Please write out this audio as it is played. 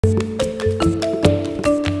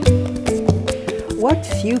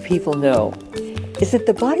few people know is that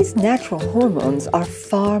the body's natural hormones are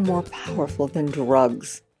far more powerful than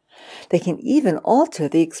drugs. They can even alter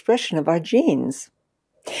the expression of our genes.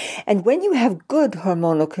 And when you have good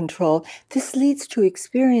hormonal control, this leads to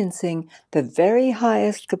experiencing the very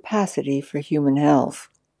highest capacity for human health.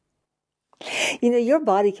 Your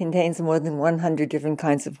body contains more than 100 different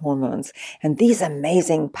kinds of hormones, and these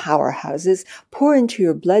amazing powerhouses pour into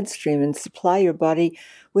your bloodstream and supply your body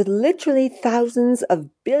with literally thousands of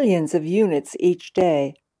billions of units each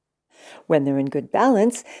day. When they're in good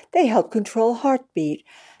balance, they help control heartbeat.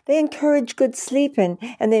 They encourage good sleep and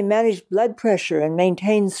they manage blood pressure and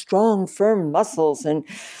maintain strong, firm muscles and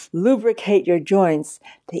lubricate your joints.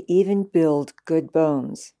 They even build good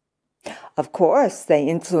bones. Of course, they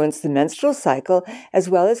influence the menstrual cycle as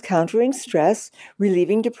well as countering stress,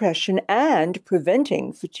 relieving depression, and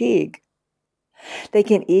preventing fatigue. They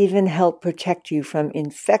can even help protect you from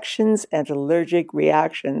infections and allergic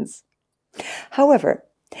reactions. However,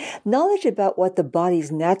 knowledge about what the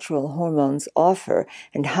body's natural hormones offer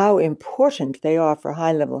and how important they are for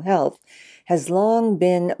high-level health has long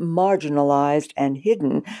been marginalized and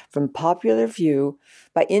hidden from popular view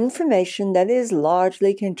by information that is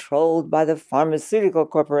largely controlled by the pharmaceutical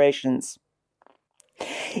corporations.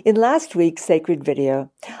 In last week's sacred video,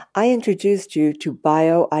 I introduced you to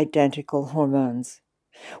bioidentical hormones.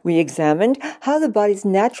 We examined how the body's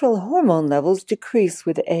natural hormone levels decrease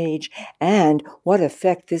with age and what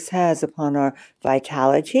effect this has upon our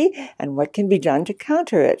vitality and what can be done to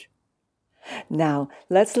counter it. Now,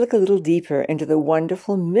 let's look a little deeper into the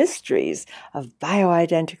wonderful mysteries of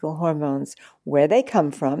bioidentical hormones, where they come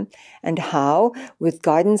from, and how, with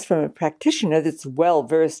guidance from a practitioner that's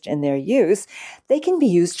well-versed in their use, they can be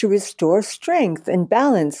used to restore strength and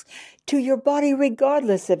balance to your body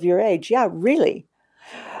regardless of your age. Yeah, really.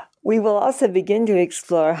 We will also begin to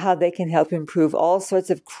explore how they can help improve all sorts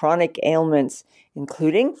of chronic ailments,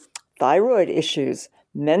 including thyroid issues,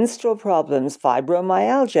 menstrual problems,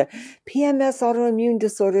 fibromyalgia, PMS, autoimmune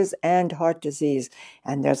disorders, and heart disease.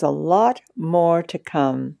 And there's a lot more to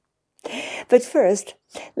come. But first,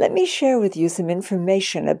 let me share with you some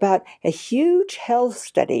information about a huge health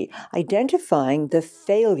study identifying the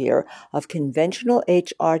failure of conventional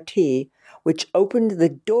HRT, which opened the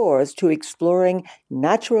doors to exploring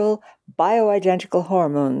natural bioidentical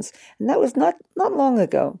hormones. And that was not long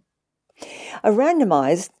ago. A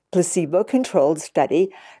randomized, placebo-controlled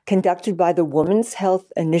study conducted by the Women's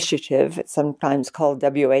Health Initiative, sometimes called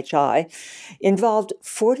WHI, involved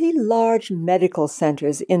 40 large medical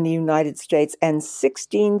centers in the United States and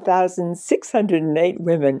 16,608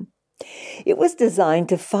 women. It was designed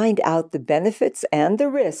to find out the benefits and the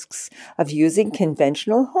risks of using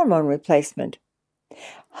conventional hormone replacement.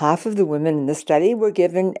 Half of the women in the study were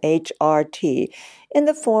given HRT in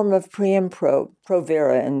the form of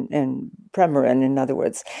Provera and Premarin, in other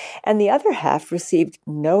words, and the other half received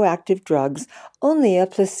no active drugs, only a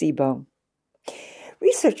placebo.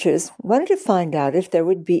 Researchers wanted to find out if there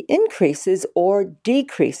would be increases or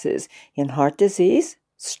decreases in heart disease,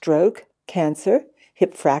 stroke, cancer,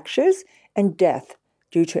 hip fractures, and death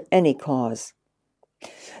due to any cause.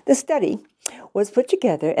 The study was put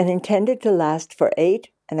together and intended to last for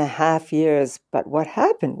 8.5 years, but what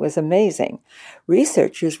happened was amazing.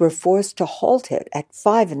 Researchers were forced to halt it at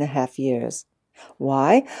 5.5 years.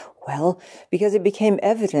 Why? Well, because it became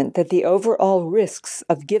evident that the overall risks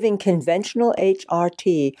of giving conventional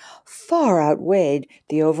HRT far outweighed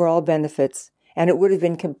the overall benefits, and it would have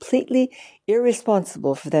been completely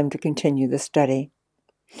irresponsible for them to continue the study.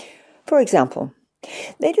 For example,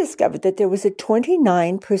 they discovered that there was a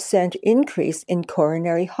 29% increase in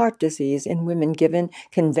coronary heart disease in women given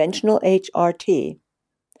conventional HRT,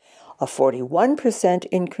 a 41%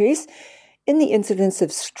 increase in the incidence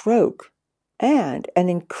of stroke, and an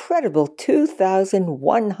incredible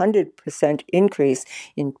 2,100% increase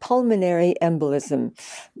in pulmonary embolism,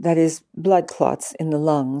 that is, blood clots in the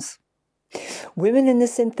lungs. Women in the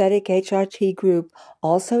synthetic HRT group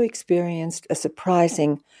also experienced a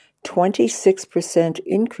surprising 26%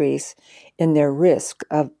 increase in their risk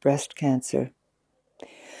of breast cancer.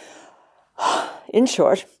 In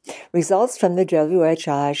short, results from the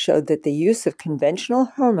WHI showed that the use of conventional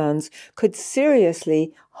hormones could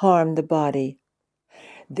seriously harm the body.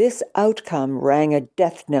 This outcome rang a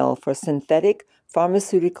death knell for synthetic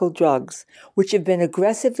pharmaceutical drugs, which have been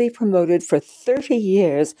aggressively promoted for 30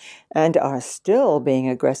 years and are still being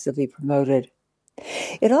aggressively promoted.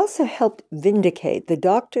 It also helped vindicate the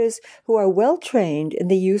doctors who are well trained in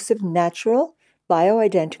the use of natural,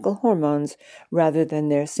 bioidentical hormones rather than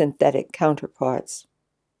their synthetic counterparts.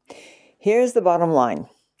 Here's the bottom line.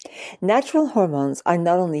 Natural hormones are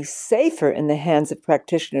not only safer in the hands of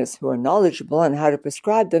practitioners who are knowledgeable on how to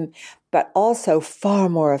prescribe them, but also far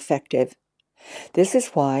more effective. This is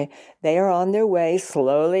why they are on their way,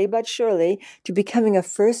 slowly but surely, to becoming a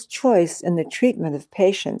first choice in the treatment of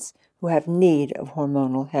patients who have need of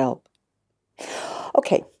hormonal help.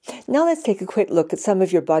 Okay, now let's take a quick look at some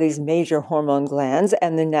of your body's major hormone glands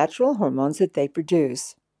and the natural hormones that they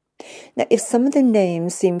produce. Now, if some of the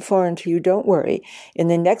names seem foreign to you, don't worry. In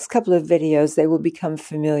the next couple of videos, they will become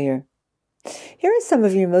familiar. Here are some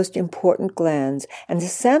of your most important glands and a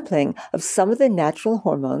sampling of some of the natural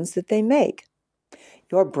hormones that they make.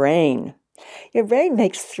 Your brain. Your brain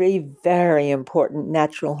makes 3 very important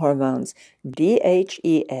natural hormones,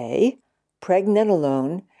 DHEA,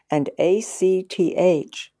 pregnenolone, and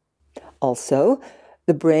ACTH. Also,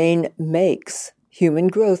 the brain makes human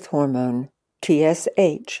growth hormone,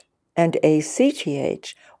 TSH, and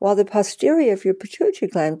ACTH, while the posterior of your pituitary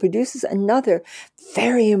gland produces another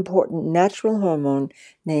very important natural hormone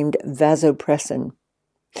named vasopressin.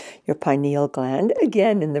 Your pineal gland,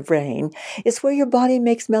 again in the brain, is where your body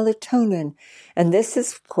makes melatonin. And this,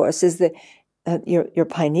 of course, is your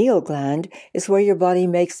pineal gland is where your body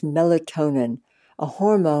makes melatonin, a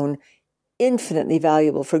hormone infinitely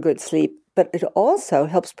valuable for good sleep, but it also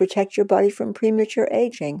helps protect your body from premature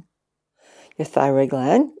aging. Your thyroid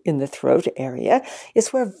gland, in the throat area,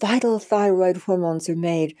 is where vital thyroid hormones are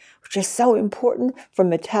made, which are so important for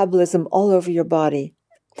metabolism all over your body.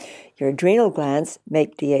 Your adrenal glands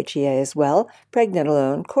make DHEA as well,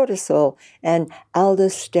 pregnenolone, cortisol, and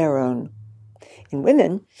aldosterone. In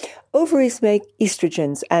women, ovaries make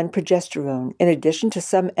estrogens and progesterone, in addition to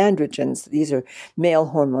some androgens. These are male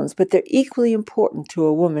hormones, but they're equally important to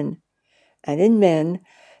a woman. And in men,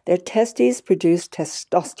 their testes produce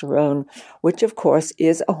testosterone, which of course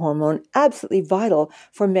is a hormone absolutely vital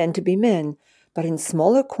for men to be men, but in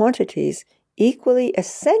smaller quantities, equally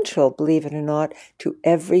essential, believe it or not, to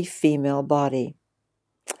every female body.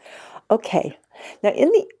 Okay, now in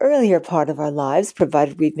the earlier part of our lives,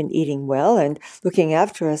 provided we've been eating well and looking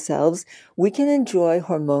after ourselves, we can enjoy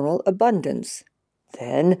hormonal abundance.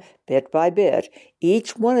 Then, bit by bit,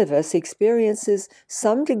 each one of us experiences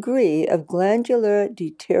some degree of glandular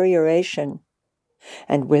deterioration.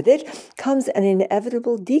 And with it comes an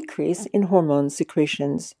inevitable decrease in hormone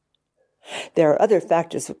secretions. There are other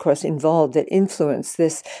factors, of course, involved that influence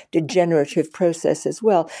this degenerative process as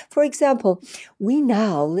well. For example, we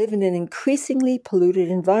now live in an increasingly polluted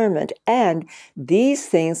environment, and these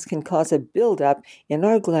things can cause a buildup in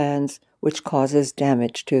our glands, which causes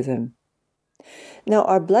damage to them. Now,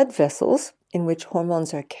 our blood vessels, in which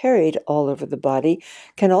hormones are carried all over the body,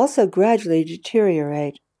 can also gradually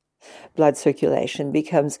deteriorate. Blood circulation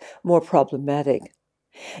becomes more problematic.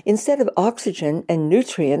 Instead of oxygen and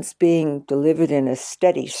nutrients being delivered in a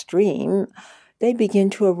steady stream, they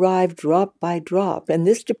begin to arrive drop by drop, and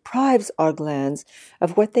this deprives our glands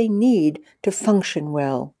of what they need to function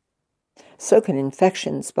well. So can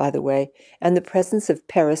infections, by the way, and the presence of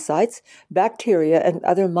parasites, bacteria, and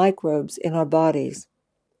other microbes in our bodies.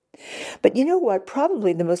 But you know what?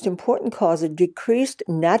 Probably the most important cause of decreased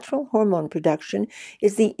natural hormone production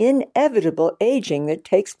is the inevitable aging that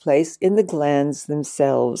takes place in the glands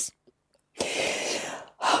themselves.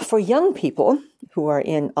 For young people who are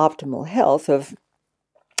in optimal health of,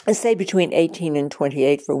 say, between 18 and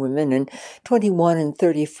 28 for women and 21 and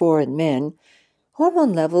 34 in men,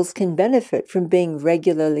 hormone levels can benefit from being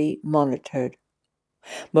regularly monitored.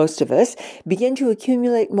 Most of us begin to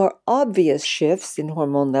accumulate more obvious shifts in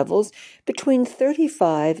hormone levels between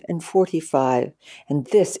 35 and 45, and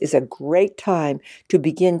this is a great time to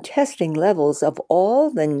begin testing levels of all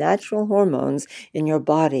the natural hormones in your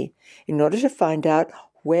body in order to find out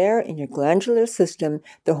where in your glandular system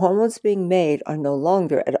the hormones being made are no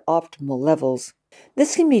longer at optimal levels.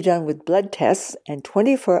 This can be done with blood tests and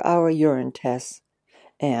 24-hour urine tests.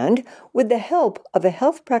 And with the help of a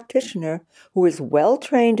health practitioner who is well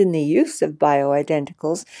trained in the use of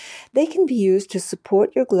bioidenticals, they can be used to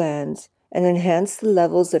support your glands and enhance the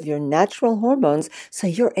levels of your natural hormones so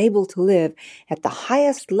you're able to live at the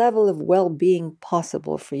highest level of well-being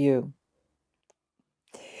possible for you.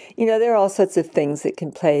 You know, there are all sorts of things that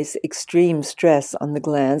can place extreme stress on the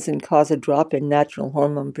glands and cause a drop in natural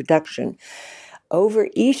hormone production.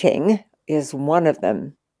 Overeating is one of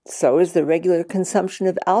them. So is the regular consumption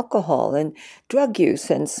of alcohol and drug use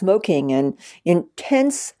and smoking and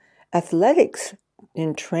intense athletics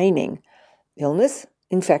in training, illness,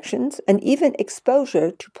 infections, and even exposure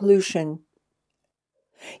to pollution.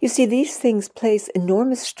 You see, these things place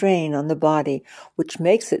enormous strain on the body, which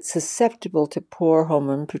makes it susceptible to poor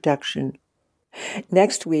hormone production.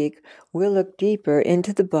 Next week, we'll look deeper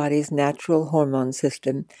into the body's natural hormone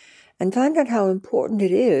system and find out how important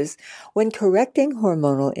it is when correcting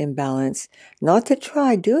hormonal imbalance not to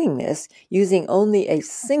try doing this using only a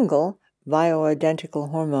single bioidentical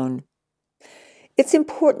hormone. It's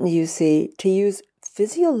important, you see, to use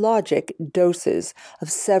physiologic doses of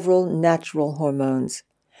several natural hormones.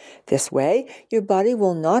 This way, your body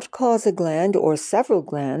will not cause a gland or several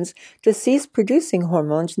glands to cease producing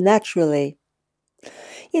hormones naturally.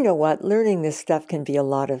 You know what? Learning this stuff can be a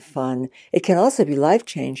lot of fun. It can also be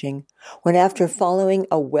life-changing when, after following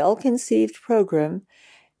a well-conceived program,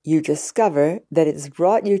 you discover that it's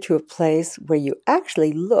brought you to a place where you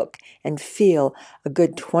actually look and feel a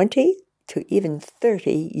good 20 to even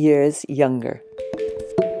 30 years younger.